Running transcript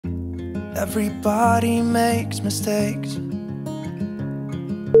Everybody makes mistakes,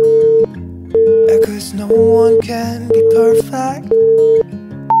 yeah, 'cause no one can be perfect.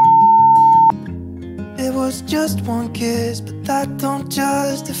 It was just one kiss, but that don't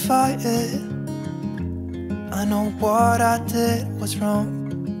justify it. I know what I did was wrong,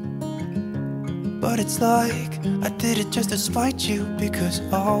 but it's like I did it just to spite you, because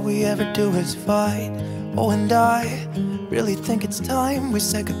all we ever do is fight. Oh, and I really think it's time we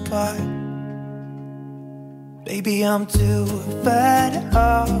say goodbye. Baby, I'm too fed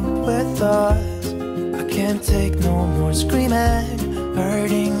up with us. I can't take no more screaming,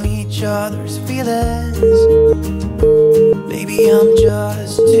 hurting each other's feelings. Baby, I'm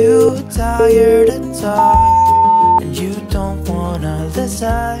just too tired to talk, and you don't wanna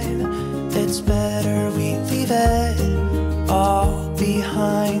listen. It's better we leave it all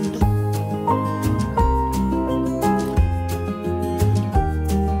behind.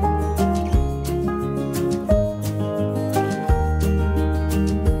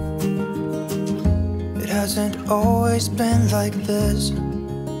 It hasn't always been like this.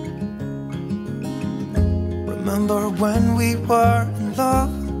 Remember when we were in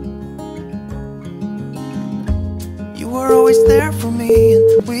love? You were always there for me,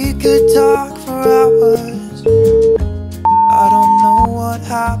 and we could talk for hours. I don't know what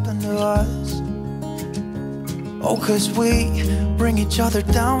happened to us. Oh, 'cause we bring each other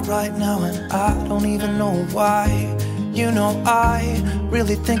down right now, and I don't even know why. You know, I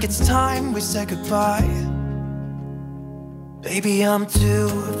really think it's time we say goodbye. Baby, I'm too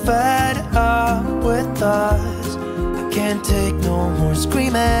fed up with us. I can't take no more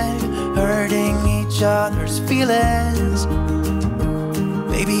screaming, hurting each other's feelings.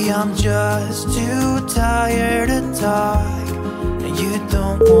 Baby, I'm just too tired to talk, and you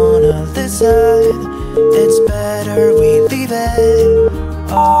don't wanna listen. It's better we leave it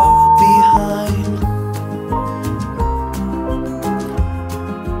all behind.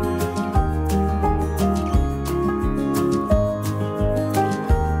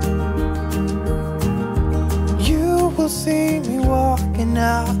 See me walking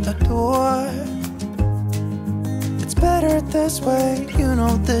out the door. It's better this way, you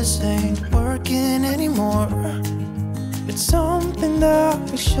know this ain't working anymore. It's something that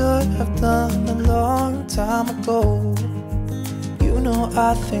we should have done a long time ago. You know,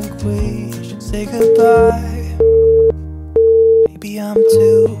 I think we should say goodbye. Baby, I'm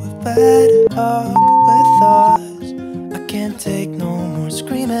too fed up with us. I can't take no more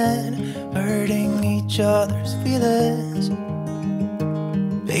screaming, hurting each other's feelings.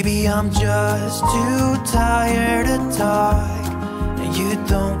 Baby, I'm just too tired to talk, and you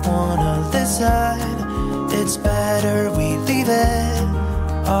don't wanna listen. It's better we leave it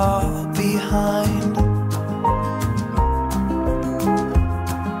all behind.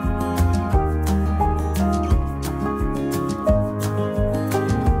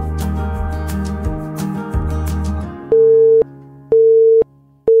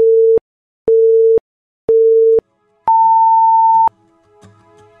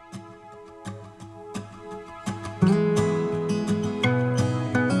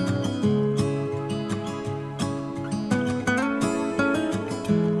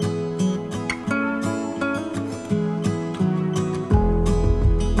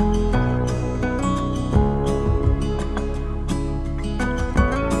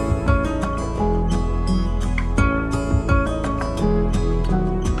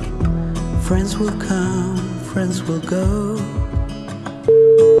 Friends will come, friends will go.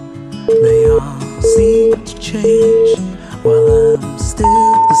 They all seem to change while I'm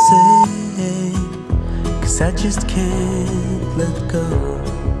still the same. 'Cause I just can't let go,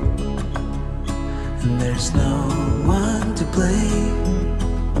 and there's no one to blame.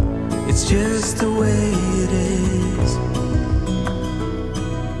 It's just the way it is.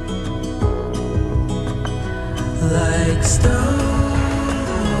 Like stone,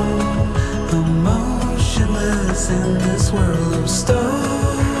 emotionless in this world of stories.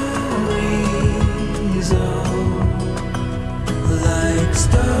 Oh, like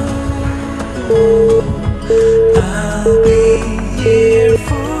stone, I'll be here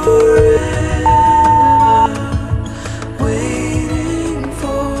forever, waiting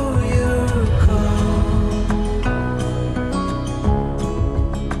for your call.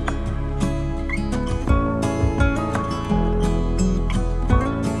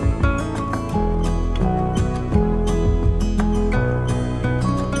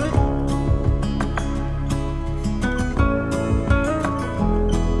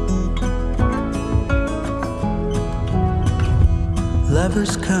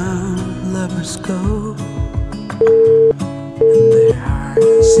 Lovers come, lovers go, and their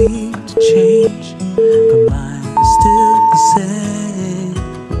hearts seem to change, but mine is still the same.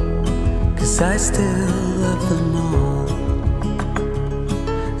 'Cause I still love them all,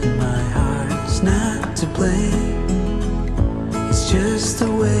 and my heart's not to blame. It's just the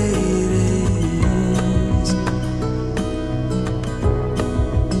way it is.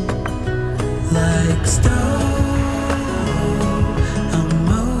 Like stone, I'm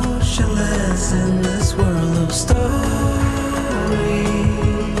motionless in this world of stories.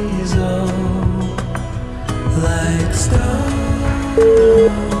 Oh, like stone,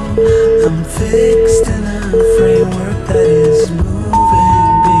 I'm fixed in a framework that is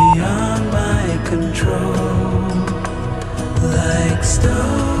moving beyond my control. Like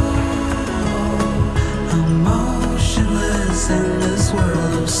stone, I'm motionless in this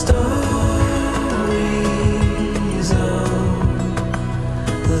world of stories. Oh,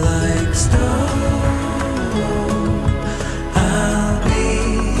 like stone, I'll be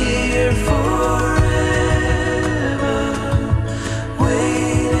here forever,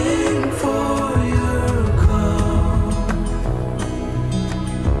 waiting for your call.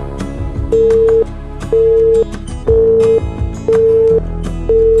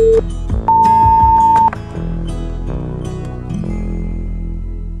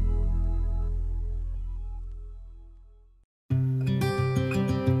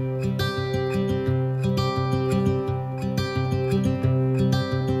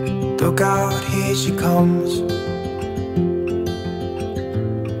 Look out, here she comes,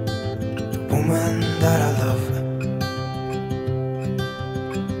 the woman that I love.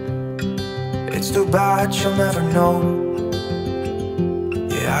 It's too bad she'll never know.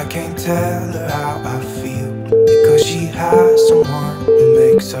 Yeah, I can't tell her how I feel, because she has someone who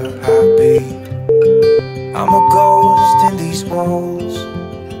makes her happy. I'm a ghost in these walls,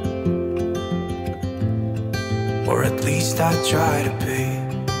 or at least I try to be.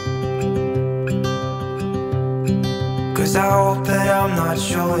 'Cause I hope that I'm not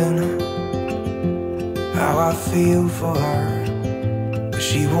showing how I feel for her, but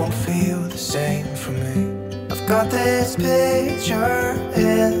she won't feel the same for me. I've got this picture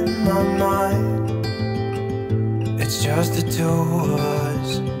in my mind. It's just the two of us,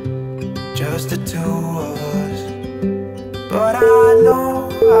 just the two of us. But I know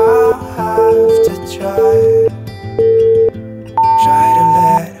I'll have to try to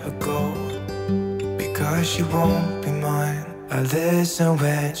let her go, because she won't be mine. I listen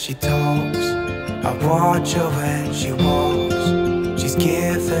when she talks, I watch her when she walks. She's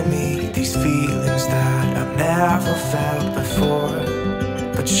giving me these feelings that I've never felt before,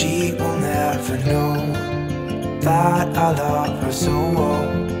 but she will never know that I love her so well.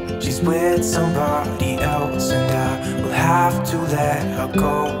 She's with somebody else, and I will have to let her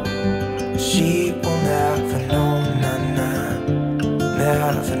go. She will never know, nah-nah,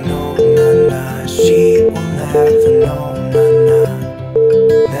 never know, nah-nah. She will never know, nah-nah,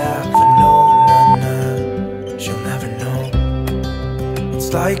 never know, nah-nah. She'll never know. It's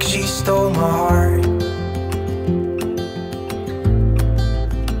like she stole my heart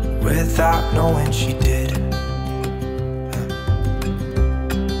without knowing she did.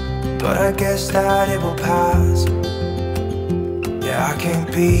 But I guess that it will pass. Yeah, I can't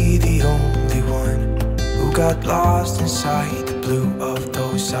be the only one who got lost inside the blue of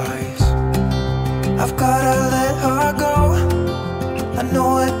those eyes. I've gotta let her go, I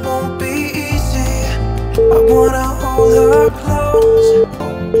know it won't be easy. I wanna hold her close.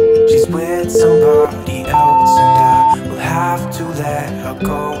 She's with somebody else, and I will have to let her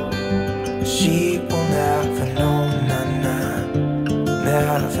go. She will never know, nah-nah,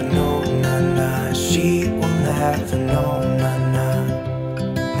 never know, nah-nah. She will never know, nah-nah,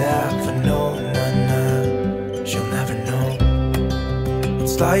 never know, nah-nah. She'll never know.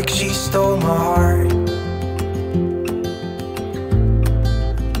 It's like she stole my heart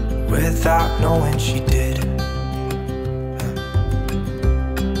without knowing she did.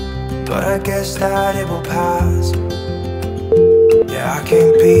 But I guess that it will pass. Yeah, I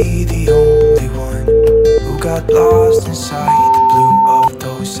can't be the only one who got lost inside the blue of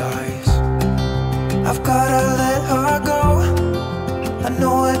those eyes. I've gotta let her go, I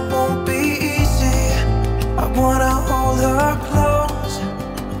know it won't be easy. I wanna hold her close,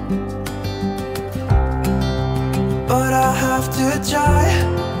 but I have to try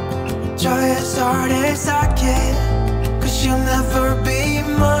as hard as I can, 'cause she'll never be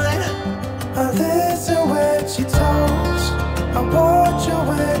mine. I listen when she talks, I watch her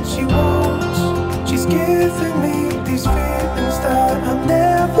when she walks. She's giving me these feelings that I've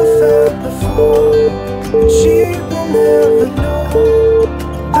never felt before, and she will never